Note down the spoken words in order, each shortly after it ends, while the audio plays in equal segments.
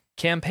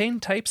Campaign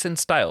Types and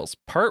Styles,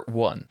 Part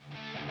 1.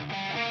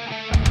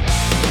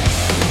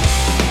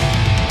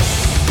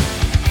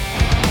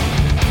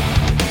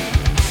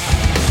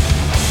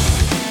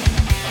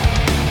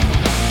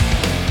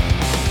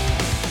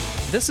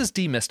 This is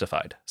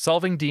Demystified,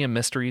 solving DM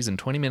mysteries in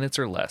 20 minutes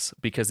or less,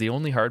 because the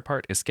only hard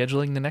part is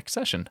scheduling the next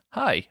session.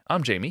 Hi,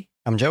 I'm Jamie.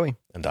 I'm Joey.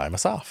 And I'm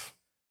Asaf.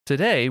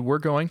 Today, we're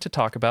going to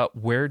talk about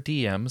where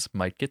DMs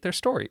might get their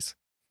stories.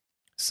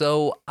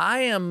 So, I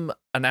am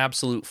an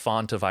absolute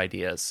font of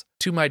ideas,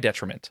 to my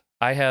detriment.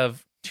 I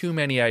have too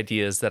many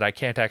ideas that I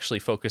can't actually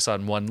focus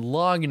on one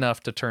long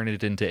enough to turn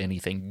it into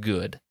anything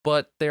good.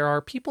 But there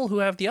are people who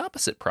have the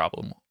opposite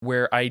problem,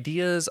 where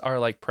ideas are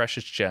like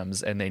precious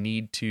gems and they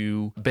need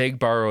to beg,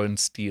 borrow, and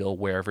steal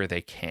wherever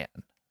they can.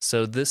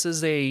 So this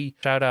is a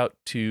shout out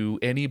to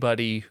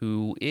anybody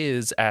who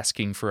is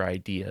asking for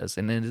ideas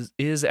and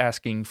is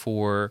asking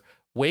for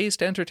ways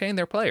to entertain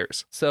their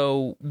players.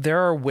 So there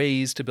are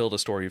ways to build a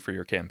story for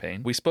your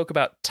campaign. We spoke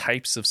about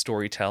types of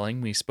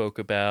storytelling. We spoke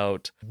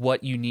about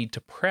what you need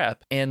to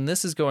prep. And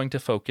this is going to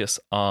focus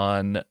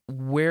on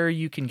where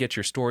you can get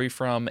your story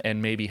from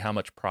and maybe how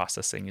much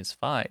processing is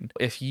fine.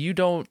 If you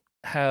don't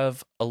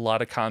have a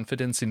lot of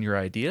confidence in your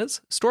ideas,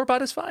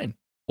 store-bought is fine.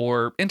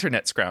 Or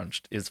internet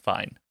scrounged is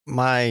fine.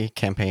 My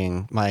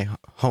campaign, my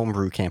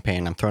homebrew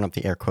campaign, I'm throwing up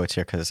the air quotes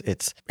here because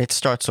it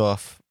starts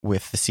off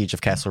with The Siege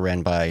of Castle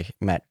Wren by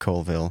Matt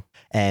Colville.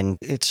 And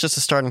it's just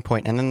a starting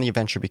point, and then the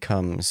adventure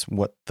becomes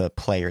what the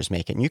players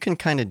make it. And you can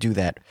kind of do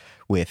that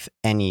with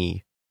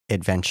any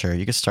adventure.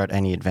 You can start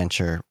any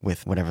adventure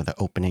with whatever the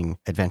opening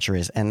adventure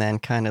is, and then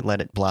kind of let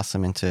it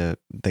blossom into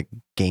the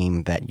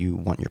game that you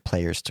want your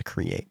players to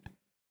create.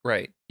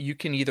 Right. You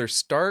can either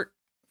start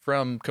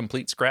from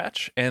complete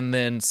scratch and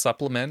then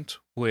supplement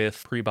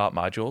with pre-bought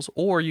modules,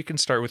 or you can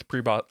start with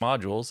pre-bought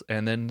modules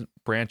and then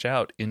branch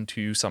out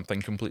into something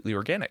completely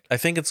organic. I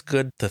think it's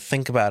good to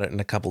think about it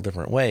in a couple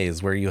different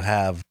ways, where you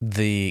have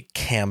the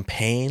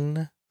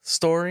campaign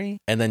story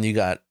and then you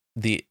got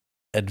the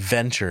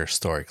adventure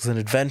story, because an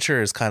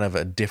adventure is kind of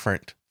a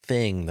different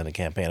thing than a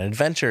campaign. An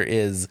adventure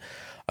is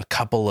a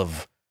couple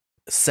of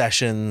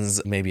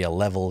sessions, maybe a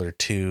level or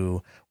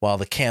two, while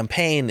the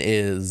campaign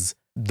is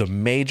the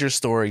major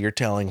story you're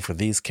telling for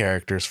these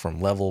characters from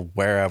level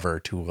wherever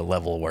to a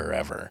level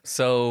wherever.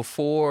 So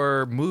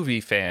for movie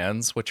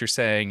fans, what you're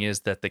saying is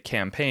that the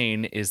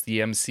campaign is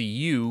the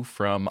MCU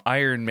from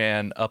Iron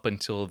Man up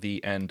until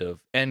the end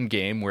of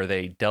Endgame, where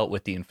they dealt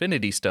with the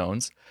Infinity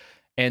Stones.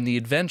 And the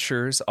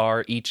adventures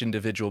are each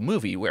individual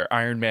movie, where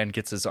Iron Man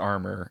gets his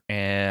armor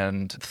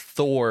and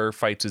Thor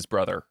fights his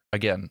brother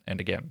again and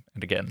again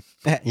and again.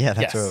 Yeah,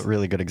 that's a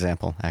really good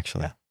example,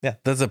 actually. Yeah,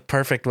 that's a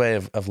perfect way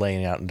of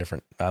laying out in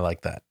different. I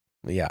like that.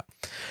 Yeah.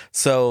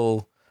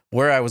 So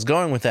where I was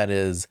going with that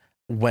is,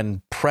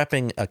 when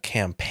prepping a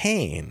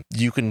campaign,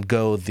 you can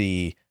go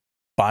the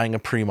buying a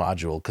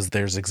pre-module, because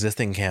there's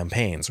existing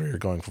campaigns where you're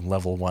going from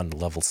level 1 to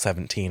level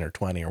 17 or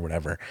 20 or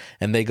whatever,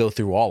 and they go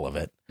through all of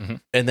it. Mm-hmm.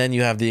 And then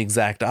you have the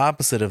exact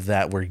opposite of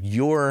that, where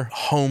you're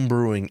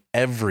homebrewing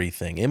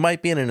everything. It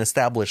might be in an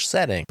established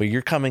setting, but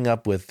you're coming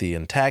up with the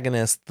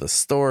antagonist, the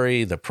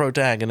story, the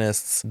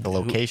protagonists, the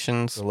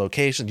locations.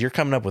 You're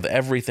coming up with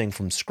everything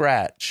from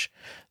scratch,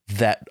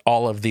 that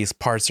all of these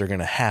parts are going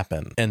to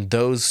happen. And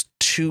those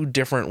two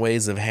different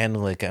ways of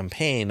handling a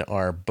campaign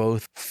are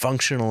both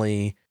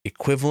functionally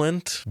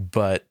equivalent,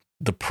 but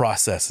the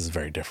process is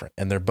very different.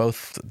 And they're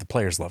both, the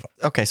players love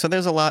it. Okay, so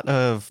there's a lot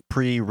of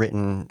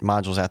pre-written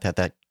modules out there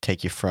that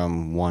take you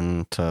from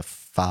 1 to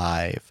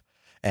 5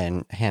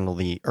 and handle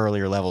the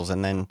earlier levels.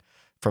 And then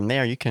from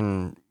there, you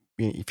can,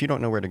 if you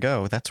don't know where to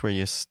go, that's where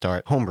you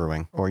start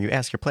homebrewing, or you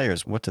ask your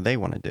players, what do they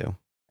want to do?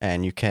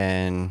 And you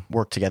can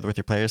work together with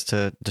your players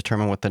to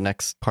determine what the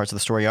next parts of the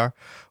story are.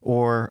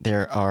 Or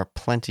there are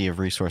plenty of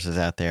resources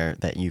out there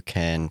that you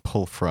can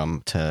pull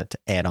from to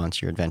add on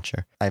to your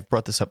adventure. I've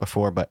brought this up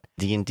before, but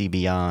D&D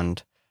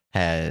Beyond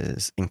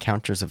has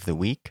Encounters of the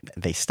Week.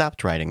 They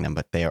stopped writing them,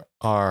 but there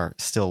are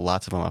still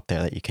lots of them up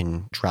there that you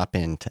can drop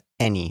into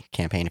any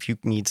campaign. If you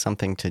need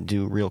something to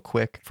do real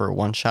quick for a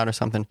one-shot or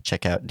something,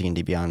 check out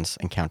D&D Beyond's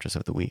Encounters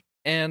of the Week.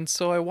 And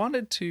so I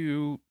wanted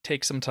to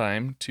take some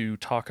time to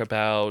talk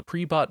about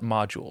pre-bought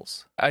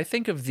modules. I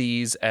think of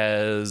these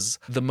as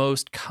the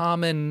most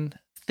common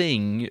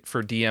thing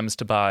for DMs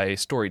to buy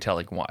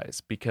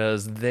storytelling-wise,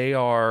 because they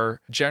are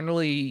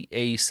generally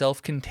a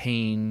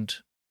self-contained,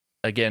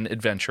 again,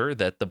 adventure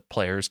that the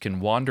players can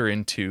wander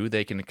into,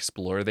 they can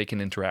explore, they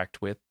can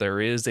interact with. There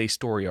is a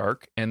story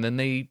arc, and then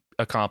they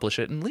accomplish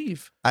it and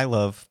leave. I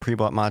love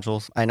pre-bought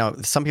modules. I know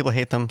some people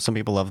hate them, some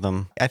people love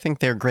them. I think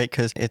they're great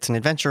because it's an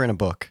adventure in a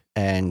book,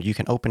 and you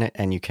can open it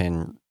and you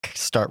can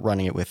start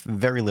running it with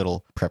very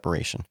little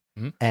preparation.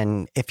 Mm-hmm.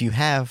 And if you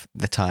have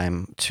the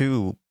time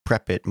to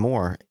prep it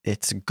more,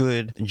 it's a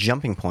good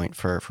jumping point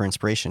for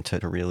inspiration to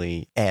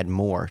really add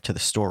more to the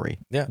story.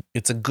 Yeah,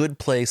 it's a good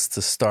place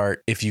to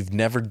start if you've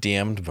never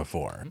DM'd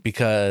before,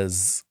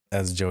 because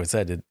as Joey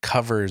said, it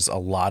covers a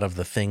lot of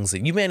the things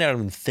that you may not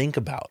even think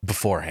about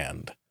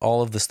beforehand.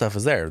 All of the stuff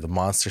is there, the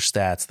monster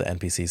stats, the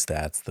NPC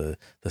stats,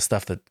 the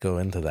stuff that go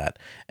into that.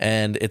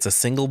 And it's a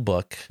single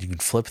book. You can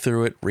flip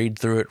through it,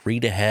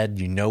 read ahead.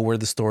 You know where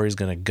the story is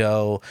going to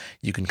go.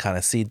 You can kind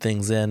of seed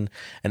things in.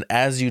 And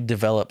as you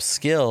develop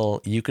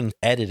skill, you can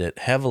edit it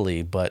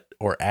heavily,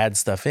 or add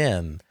stuff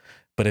in.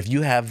 But if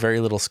you have very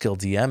little skill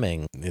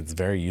DMing, it's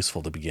very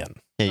useful to begin.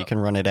 Yeah, you can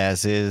run it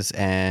as is,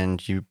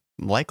 and you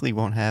likely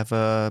won't have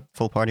a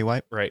full party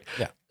wipe. Right.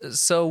 Yeah.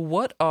 So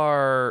what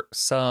are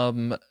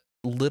some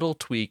little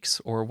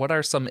tweaks, or what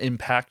are some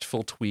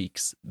impactful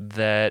tweaks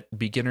that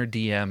beginner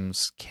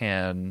DMs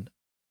can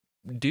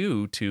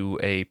do to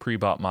a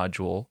pre-bought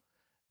module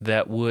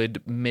that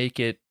would make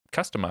it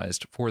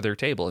customized for their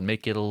table and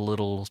make it a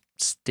little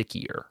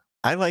stickier?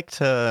 I like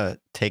to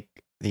take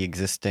the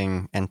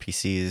existing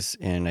NPCs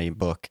in a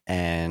book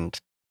and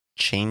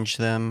change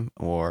them,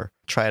 or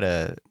try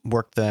to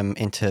work them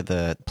into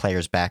the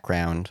player's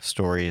background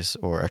stories,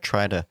 or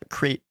try to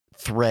create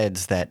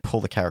threads that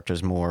pull the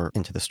characters more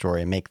into the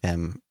story and make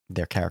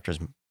their characters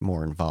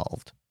more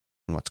involved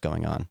in what's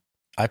going on.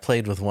 I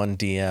played with one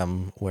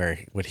DM where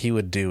what he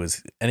would do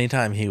is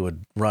anytime he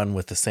would run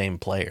with the same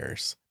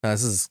players. Now,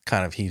 this is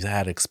kind of, he's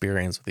had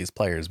experience with these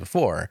players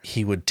before.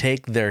 He would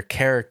take their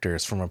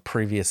characters from a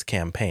previous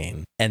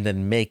campaign and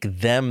then make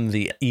them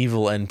the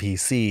evil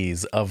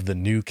NPCs of the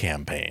new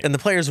campaign. And the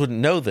players wouldn't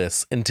know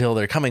this until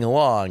they're coming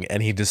along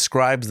and he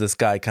describes this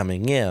guy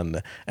coming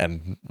in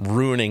and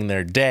ruining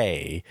their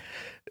day.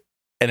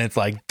 And it's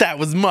like, that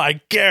was my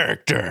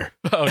character.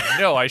 Oh,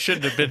 no, I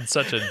shouldn't have been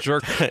such a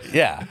jerk.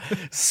 Yeah.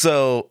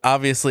 So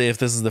obviously, if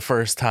this is the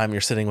first time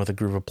you're sitting with a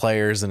group of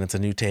players and it's a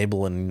new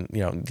table and,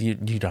 you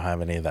don't have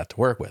any of that to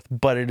work with.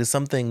 But it is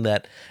something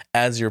that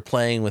as you're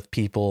playing with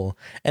people,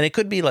 and it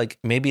could be like,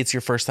 maybe it's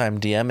your first time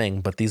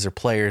DMing, but these are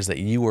players that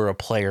you were a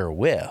player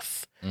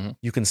with. Mm-hmm.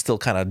 You can still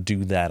kind of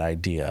do that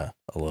idea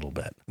a little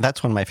bit.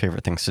 That's one of my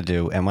favorite things to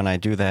do. And when I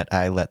do that,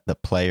 I let the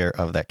player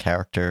of that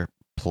character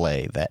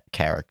play that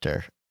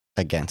character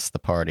against the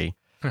party.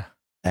 Huh.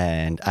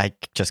 And I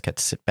just get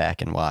to sit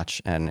back and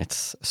watch, and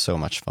it's so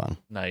much fun.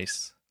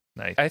 Nice.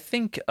 I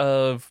think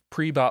of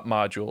pre-bought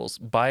modules,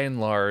 by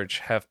and large,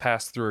 have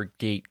passed through a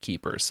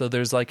gatekeeper. So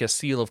there's like a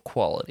seal of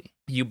quality.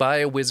 You buy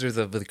a Wizards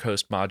of the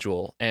Coast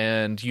module,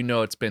 and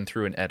it's been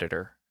through an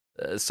editor,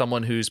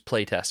 someone who's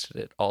play tested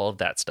it, all of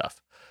that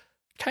stuff.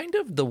 Kind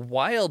of the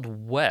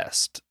Wild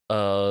West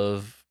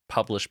of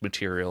published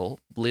material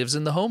lives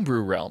in the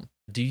homebrew realm.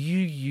 Do you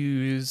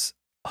use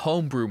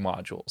homebrew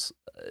modules,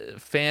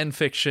 fan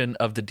fiction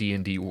of the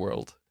D&D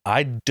world?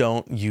 I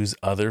don't use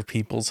other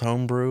people's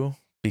homebrew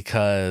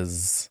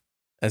because,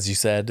 as you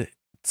said,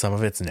 some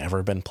of it's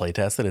never been play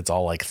tested. It's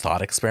all like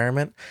thought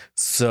experiment.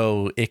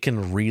 So it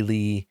can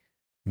really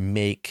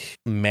make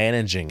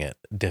managing it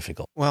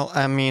difficult. Well,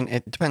 I mean,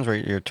 it depends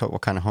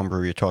what kind of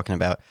homebrew you're talking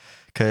about.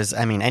 Because,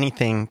 I mean,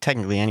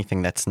 technically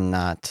anything that's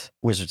not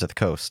Wizards of the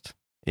Coast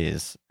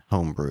is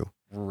homebrew.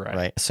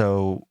 Right.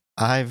 So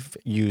I've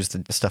used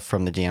the stuff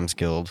from the DM's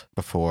Guild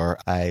before.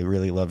 I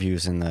really love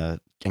using the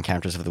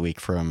Encounters of the Week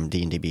from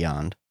D&D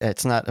Beyond.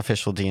 It's not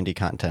official D&D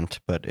content,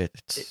 but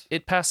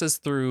it passes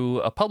through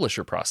a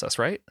publisher process,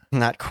 right?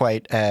 Not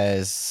quite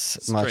as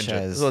much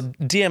as... Well,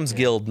 DM's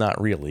Guild,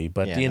 not really,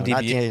 but D&D...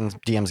 not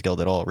DM's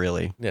Guild at all,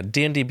 really. Yeah,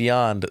 D&D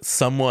Beyond,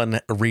 someone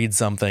reads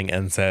something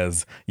and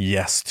says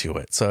yes to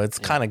it. So it's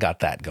kind of got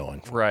that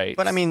going. Right.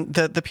 But I mean,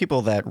 the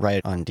people that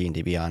write on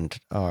D&D Beyond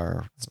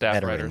are staff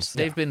veterans. Writers.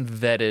 They've been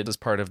vetted as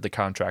part of the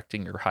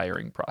contracting or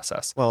hiring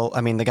process. Well, I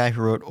mean, the guy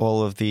who wrote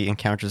all of the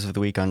Encounters of the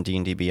Week on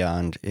D&D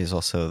Beyond is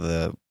also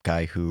the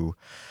guy who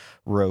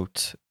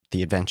wrote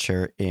the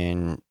adventure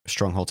in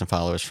Strongholds and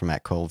Followers from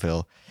Matt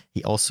Colville.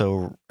 He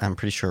also, I'm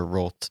pretty sure,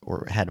 wrote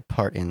or had a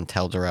part in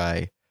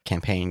Tal'Darai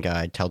Campaign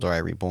Guide,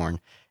 Tal'Darai Reborn,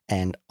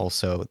 and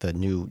also the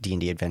new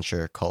D&D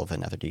adventure called The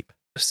Netherdeep.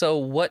 So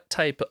what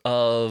type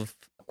of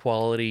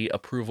quality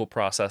approval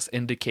process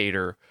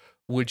indicator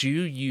would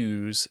you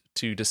use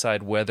to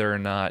decide whether or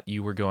not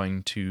you were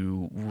going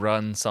to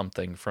run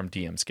something from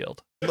DM's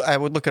Guild? I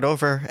would look it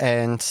over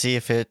and see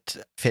if it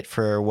fit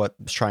for what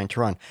I was trying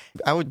to run.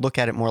 I would look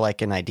at it more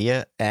like an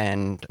idea,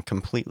 and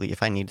completely,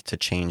 if I needed to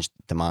change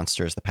the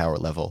monsters, the power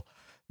level,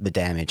 the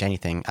damage,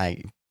 anything,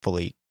 I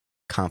fully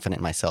confident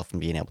in myself in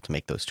being able to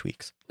make those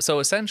tweaks. So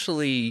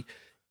essentially,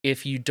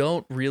 if you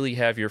don't really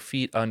have your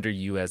feet under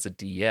you as a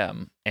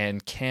DM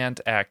and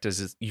can't act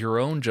as your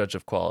own judge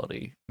of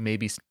quality,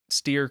 maybe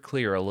steer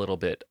clear a little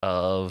bit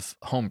of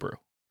homebrew.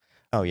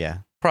 Oh, yeah.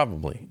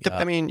 Probably.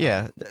 I mean,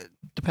 yeah,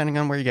 depending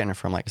on where you're getting it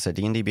from. Like I said,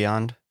 D&D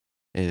Beyond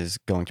is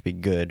going to be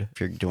good if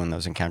you're doing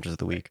those Encounters of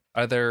the Week.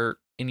 Are there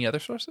any other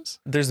sources?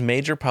 There's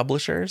major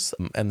publishers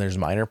and there's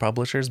minor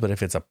publishers, but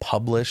if it's a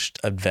published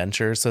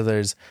adventure,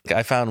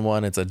 I found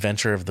one, it's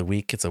Adventure of the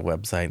Week. It's a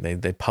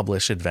website. They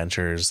publish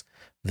adventures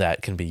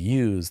that can be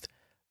used.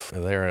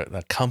 They're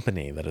a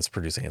company that is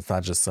producing. It's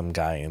not just some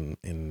guy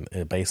in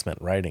a basement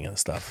writing and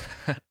stuff.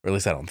 Or at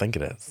least I don't think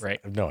it is. Right.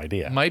 I have no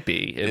idea. Might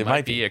be. It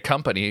might be a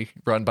company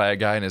run by a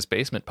guy in his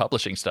basement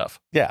publishing stuff.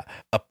 Yeah.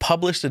 A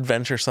published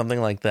adventure,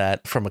 something like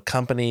that, from a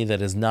company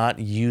that is not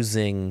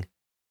using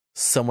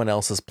someone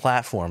else's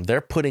platform.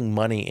 They're putting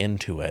money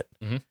into it.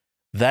 Mm-hmm.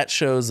 That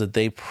shows that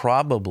they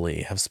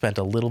probably have spent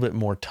a little bit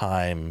more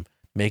time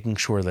making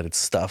sure that it's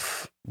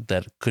stuff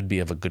that could be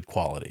of a good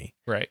quality.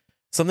 Right.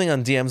 Something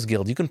on DM's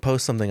Guild, you can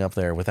post something up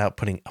there without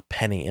putting a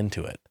penny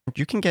into it.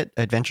 You can get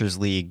Adventures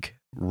League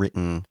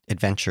written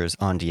adventures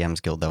on DM's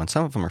Guild, though, and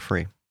some of them are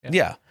free.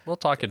 Yeah. We'll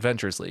talk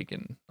Adventures League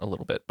in a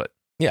little bit, but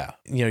Yeah.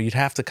 You'd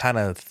have to kind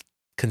of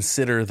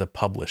consider the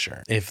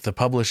publisher. If the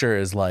publisher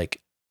is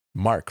like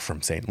Mark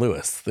from St.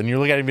 Louis, then you're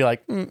looking at it and be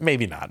like,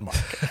 maybe not Mark.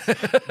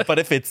 But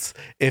if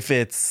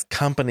it's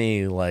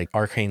company like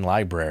Arcane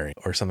Library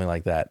or something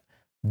like that,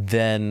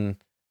 then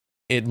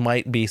it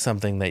might be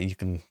something that you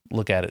can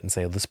look at it and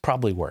say, this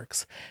probably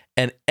works.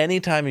 And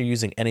anytime you're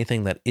using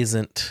anything that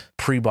isn't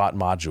pre-bought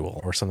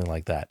module or something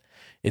like that,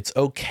 it's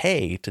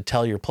okay to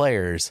tell your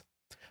players,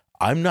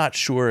 I'm not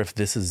sure if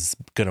this is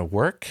going to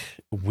work.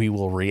 We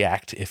will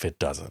react if it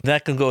doesn't.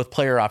 That can go with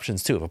player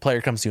options too. If a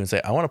player comes to you and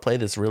say, I want to play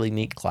this really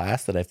neat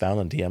class that I found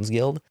on DM's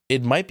Guild,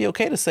 it might be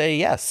okay to say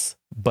yes,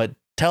 but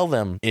tell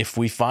them if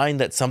we find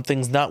that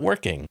something's not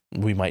working,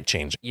 we might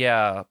change it.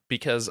 yeah,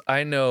 because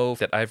I know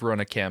that I've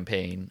run a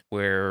campaign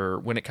where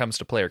when it comes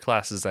to player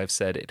classes, I've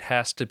said it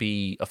has to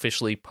be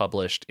officially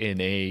published in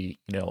a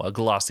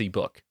glossy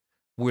book,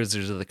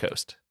 Wizards of the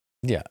Coast.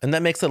 Yeah. And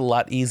that makes it a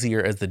lot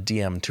easier as the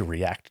DM to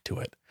react to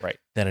it. Right.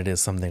 Than it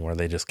is something where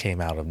they just came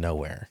out of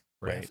nowhere.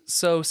 Right.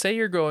 So say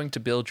you're going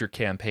to build your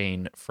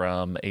campaign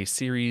from a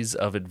series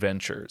of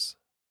adventures.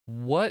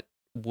 What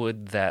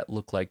would that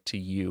look like to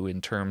you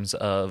in terms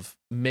of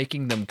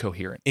making them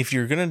coherent? If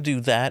you're going to do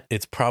that,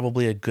 it's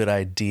probably a good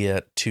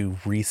idea to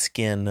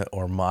reskin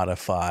or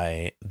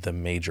modify the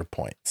major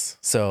points.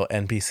 So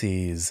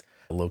NPCs,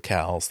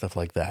 locales, stuff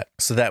like that.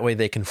 So that way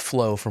they can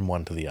flow from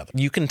one to the other.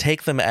 You can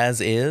take them as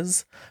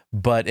is,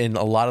 but in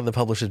a lot of the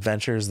published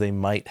adventures, they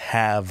might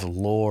have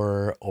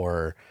lore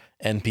or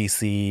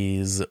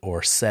NPCs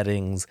or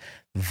settings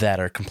that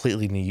are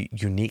completely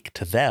unique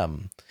to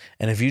them.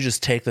 And if you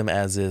just take them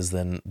as is,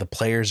 then the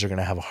players are going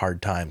to have a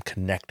hard time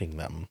connecting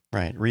them.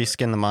 Right.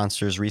 Reskin the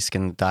monsters,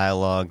 reskin the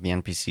dialogue, the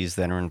NPCs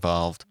that are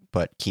involved,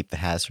 but keep the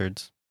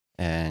hazards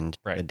and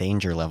the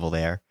danger level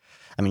there.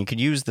 I mean, you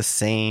could use the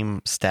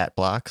same stat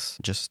blocks,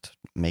 just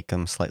make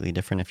them slightly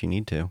different if you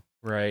need to.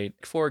 Right.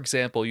 For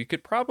example, you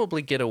could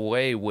probably get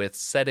away with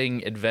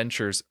setting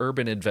adventures,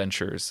 urban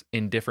adventures,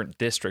 in different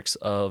districts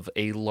of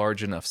a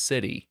large enough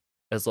city,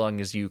 as long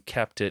as you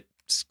kept it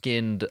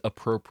skinned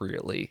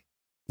appropriately.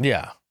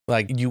 Yeah.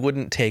 Like you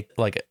wouldn't take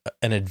like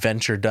an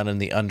adventure done in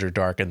the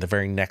Underdark and the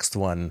very next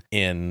one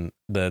in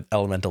the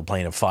elemental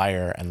plane of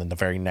fire and then the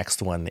very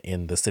next one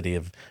in the city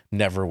of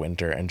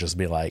Neverwinter and just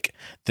be like,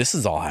 this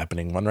is all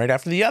happening one right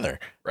after the other.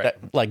 Right.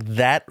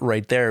 That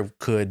right there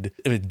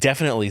it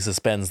definitely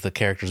suspends the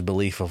character's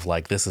belief of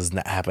like, this is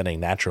happening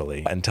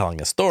naturally and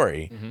telling a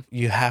story. Mm-hmm.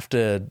 You have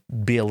to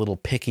be a little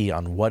picky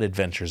on what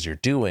adventures you're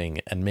doing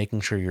and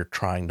making sure you're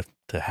trying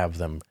to have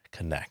them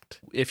connect.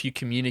 If you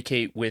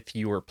communicate with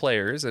your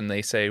players and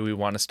they say we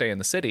want to stay in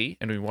the city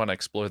and we want to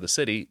explore the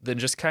city, then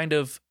just kind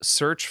of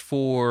search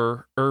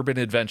for urban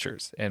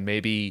adventures, and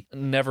maybe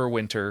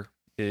Neverwinter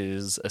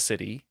is a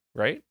city,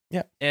 right?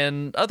 Yeah.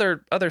 And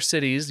other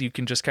cities you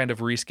can just kind of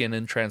reskin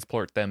and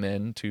transport them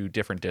into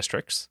different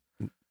districts.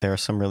 There are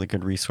some really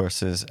good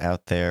resources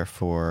out there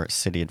for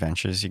city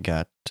adventures. You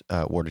got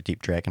Waterdeep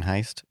Dragon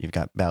Heist. You've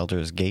got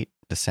Baldur's Gate,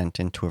 Descent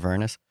into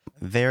Avernus.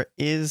 There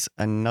is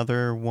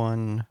another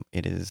one.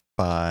 It is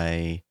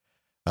by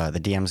the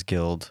DM's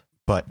Guild,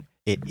 but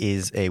it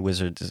is a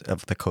Wizards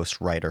of the Coast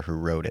writer who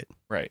wrote it.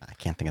 Right. I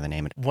can't think of the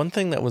name of it. One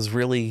thing that was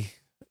really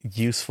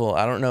useful,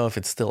 I don't know if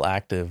it's still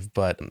active,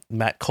 but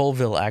Matt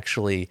Colville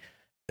actually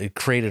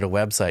created a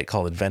website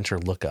called Adventure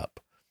Lookup.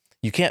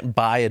 You can't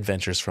buy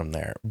adventures from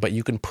there, but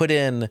you can put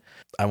in,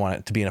 I want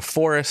it to be in a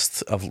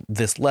forest of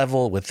this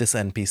level with this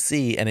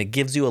NPC, and it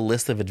gives you a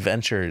list of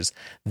adventures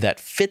that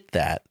fit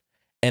that,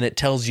 and it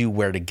tells you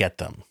where to get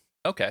them.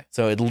 Okay.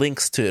 So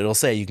it'll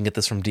say you can get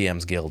this from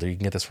DM's Guild or you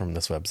can get this from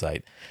this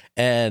website.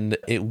 And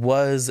it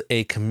was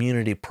a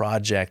community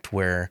project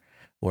where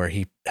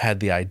he had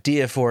the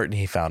idea for it and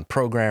he found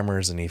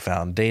programmers and he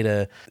found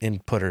data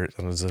inputter.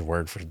 What was the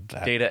word for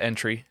that? Data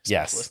entry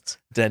specialists.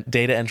 Yes.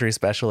 Data entry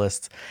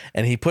specialists.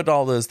 And he put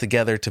all those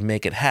together to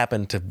make it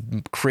happen, to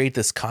create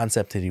this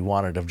concept that he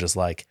wanted of just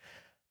like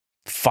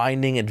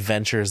finding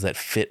adventures that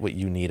fit what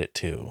you need it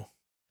to.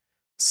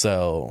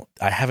 So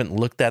I haven't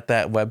looked at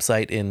that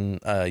website in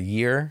a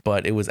year,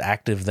 but it was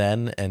active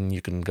then, and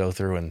you can go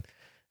through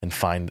and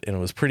find, and it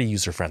was pretty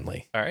user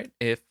friendly. All right.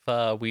 If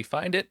we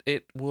find it,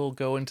 it will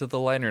go into the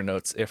liner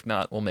notes. If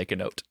not, we'll make a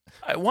note.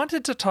 I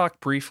wanted to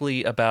talk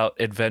briefly about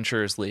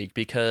Adventures League,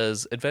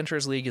 because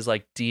Adventures League is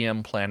like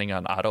DM planning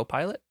on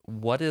autopilot.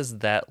 What is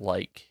that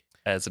like?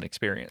 as an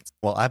experience.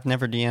 Well, I've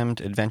never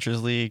DM'd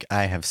Adventures League.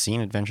 I have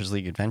seen Adventures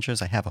League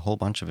adventures. I have a whole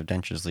bunch of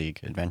Adventures League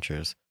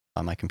adventures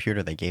on my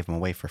computer. They gave them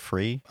away for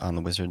free on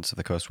the Wizards of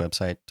the Coast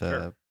website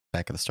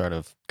back at the start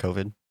of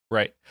COVID.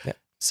 Right. Yeah.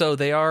 So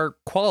they are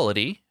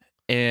quality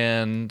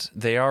and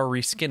they are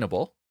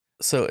reskinnable.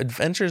 So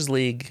Adventures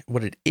League,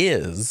 what it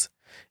is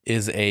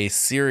a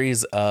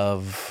series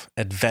of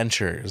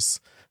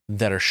adventures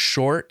that are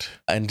short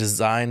and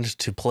designed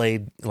to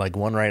play like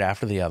one right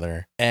after the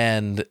other.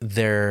 And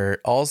they're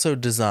also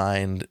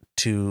designed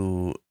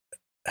to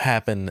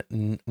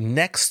happen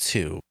next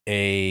to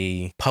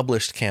a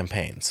published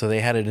campaign. So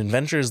they had an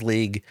Adventures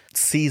League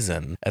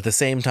season at the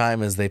same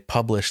time as they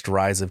published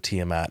Rise of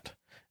Tiamat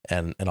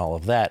and all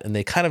of that. And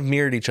they kind of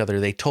mirrored each other.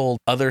 They told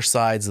other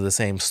sides of the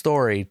same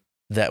story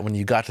that when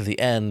you got to the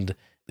end,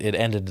 it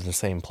ended in the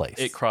same place.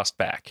 It crossed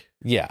back.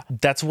 Yeah,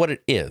 that's what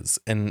it is.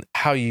 And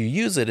how you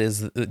use it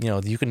is,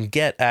 you can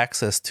get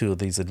access to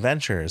these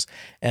adventures,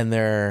 and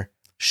they're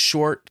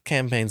short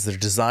campaigns. They're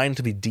designed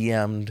to be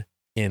DM'd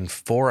in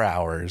 4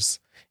 hours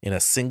in a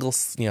single,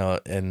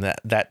 and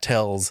that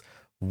tells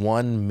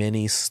one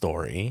mini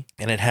story,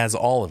 and it has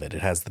all of it.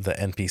 It has the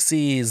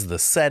NPCs, the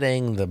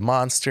setting, the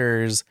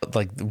monsters,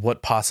 like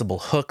what possible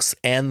hooks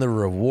and the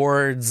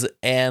rewards,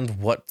 and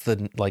what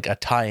a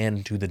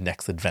tie-in to the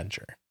next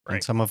adventure. And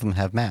Right. some of them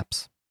have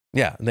maps.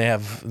 Yeah, they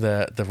have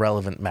the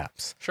relevant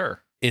maps.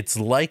 Sure. It's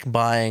like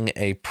buying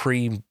a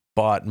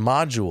pre-bought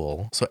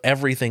module, so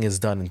everything is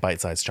done in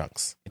bite-sized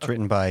chunks. It's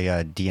written by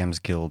DM's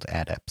Guild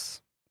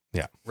Adepts.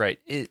 Right.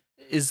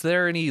 Is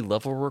there any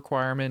level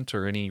requirement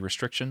or any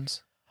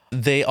restrictions?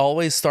 They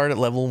always start at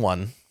level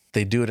 1.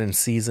 They do it in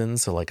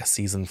seasons, so like a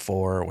season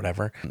 4 or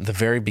whatever. The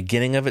very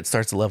beginning of it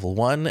starts at level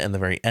 1, and the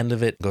very end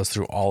of it goes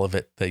through all of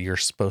it that you're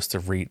supposed to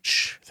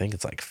reach. I think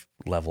it's like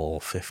level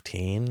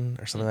 15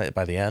 or something like that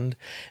by the end.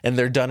 And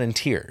they're done in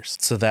tiers.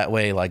 So that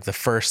way, like the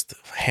first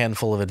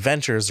handful of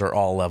adventures are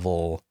all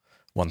level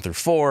 1 through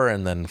 4,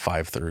 and then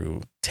 5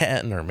 through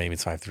 10, or maybe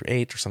it's 5 through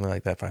 8 or something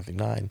like that, 5 through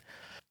 9.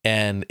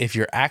 And if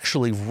you're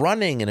actually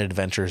running an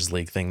Adventures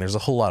League thing, there's a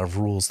whole lot of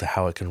rules to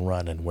how it can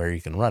run and where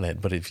you can run it.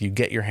 But if you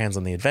get your hands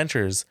on the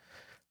adventures,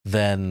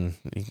 then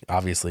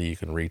obviously you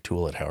can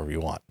retool it however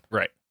you want.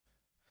 Right.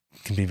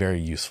 It can be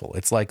very useful.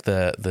 It's like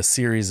the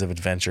series of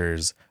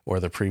adventures or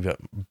the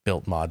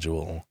pre-built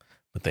module,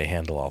 but they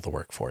handle all the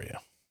work for you.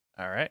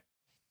 All right.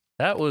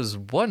 That was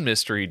one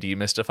mystery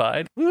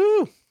demystified.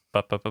 Woo!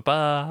 Ba ba ba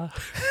ba.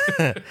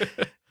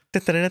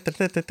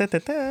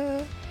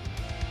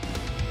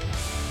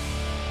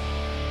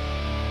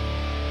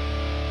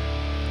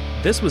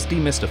 This was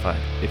Demystified.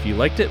 If you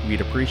liked it,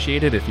 we'd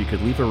appreciate it if you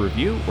could leave a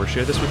review or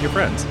share this with your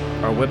friends.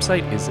 Our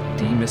website is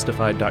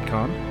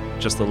demystified.com,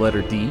 just the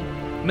letter D,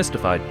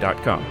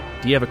 mystified.com.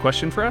 Do you have a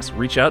question for us?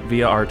 Reach out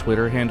via our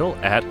Twitter handle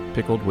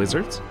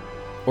 @PickledWizards,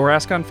 or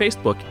ask on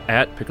Facebook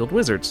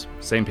 @PickledWizards,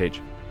 same page.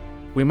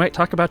 We might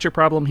talk about your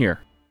problem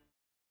here.